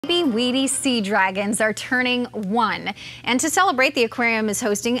Baby weedy sea dragons are turning 1. And to celebrate, the aquarium is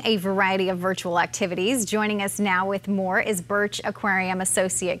hosting a variety of virtual activities. Joining us now with more is Birch Aquarium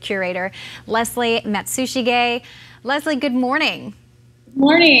Associate Curator Leslie Matsushige. Leslie, good morning. Good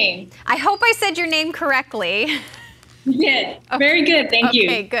morning. I hope I said your name correctly. You did. Okay. Very good. Thank you.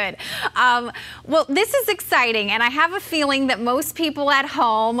 Okay, good. Well, this is exciting, and I have a feeling that most people at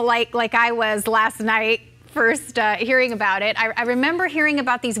home, like I was last night, first hearing about it. I remember hearing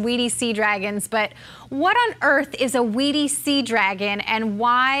about these weedy sea dragons, but what on earth is a weedy sea dragon, and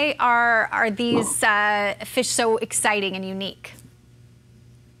why are these fish so exciting and unique?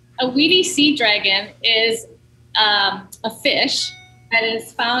 A weedy sea dragon is a fish that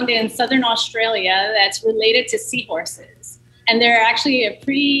is found in southern Australia that's related to seahorses. And they're actually a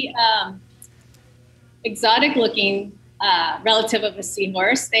pretty exotic looking relative of a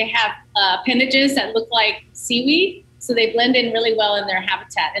seahorse. They have appendages that look like seaweed, so they blend in really well in their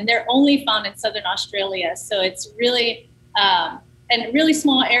habitat. And they're only found in southern Australia, so it's really a really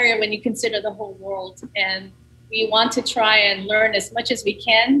small area when you consider the whole world. And we want to try and learn as much as we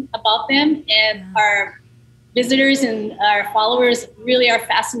can about them. And our visitors and our followers really are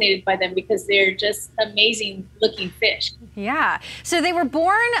fascinated by them because they're just amazing looking fish. Yeah. So they were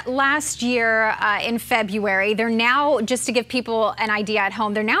born last year in February. They're now, just to give people an idea at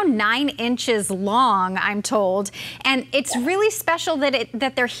home, they're now 9 inches long, I'm told. And it's really special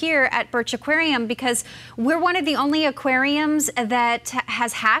that they're here at Birch Aquarium because we're one of the only aquariums that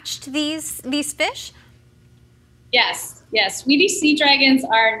has hatched these fish. Yes, yes. Weedy sea dragons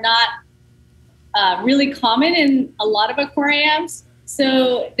are not really common in a lot of aquariums,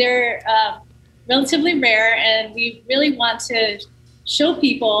 so they're relatively rare, and we really want to show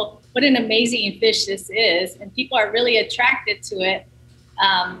people what an amazing fish this is, and people are really attracted to it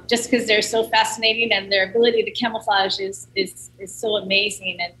just because they're so fascinating, and their ability to camouflage is so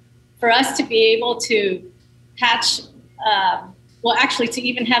amazing. And for us to be able to hatch, well, actually to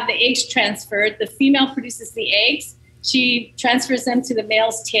even have the eggs transferred, the female produces the eggs. She transfers them to the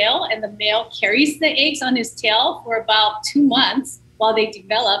male's tail, and the male carries the eggs on his tail for about 2 months while they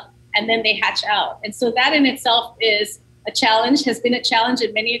develop, and then they hatch out. And so that in itself is a challenge, has been a challenge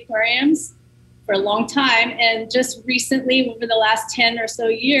in many aquariums for a long time. And just recently, over the last 10 or so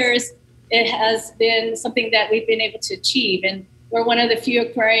years, it has been something that we've been able to achieve. And we're one of the few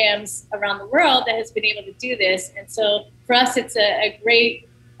aquariums around the world that has been able to do this. And so for us, it's a great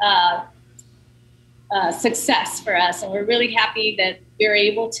success for us, and we're really happy that we're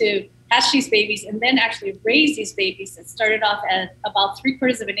able to hatch these babies and then actually raise these babies that started off at about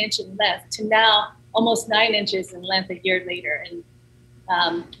 3/4 of an inch in length to now almost 9 inches in length a year later. And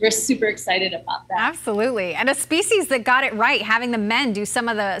we're super excited about that. Absolutely, and a species that got it right, having the men do some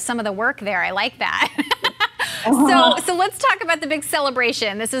of the work there. I like that. So let's talk about the big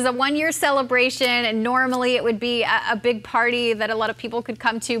celebration. This is a 1-year celebration, and normally it would be a big party that a lot of people could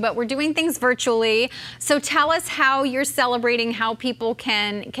come to, but we're doing things virtually. So tell us how you're celebrating, how people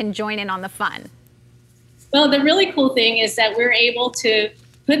can join in on the fun. Well, the really cool thing is that we're able to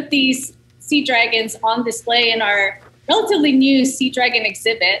put these sea dragons on display in our relatively new sea dragon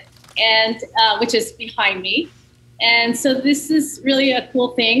exhibit, and which is behind me. And so this is really a cool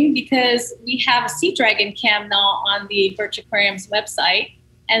thing because we have a Seadragon cam now on the Birch Aquarium's website,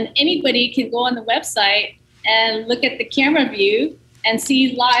 and anybody can go on the website and look at the camera view and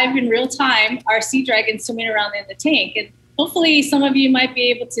see live in real time our sea dragons swimming around in the tank. And hopefully some of you might be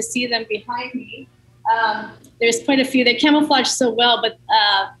able to see them behind me. There's quite a few. They camouflage so well, but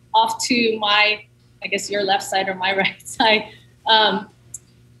off to my, I guess your left side or my right side,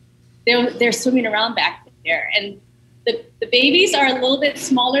 they're swimming around back there. And the babies are a little bit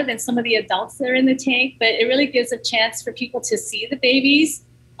smaller than some of the adults that are in the tank, but it really gives a chance for people to see the babies,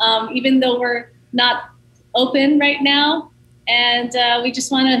 even though we're not open right now. And we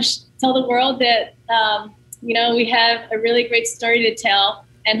just want to tell the world that, you know, we have a really great story to tell,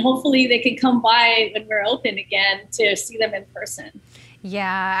 and hopefully they can come by when we're open again to see them in person.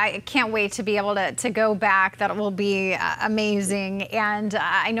 Yeah, I can't wait to be able to go back. That will be amazing. And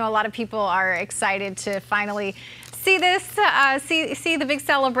I know a lot of people are excited to finally see this, see the big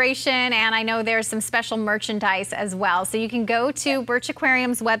celebration, and I know there's some special merchandise as well. So you can go to Birch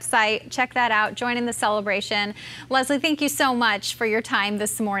Aquarium's website, check that out, join in the celebration. Leslie, thank you so much for your time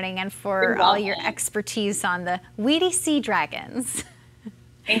this morning and for all your expertise on the weedy sea dragons.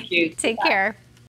 Thank you. Take care.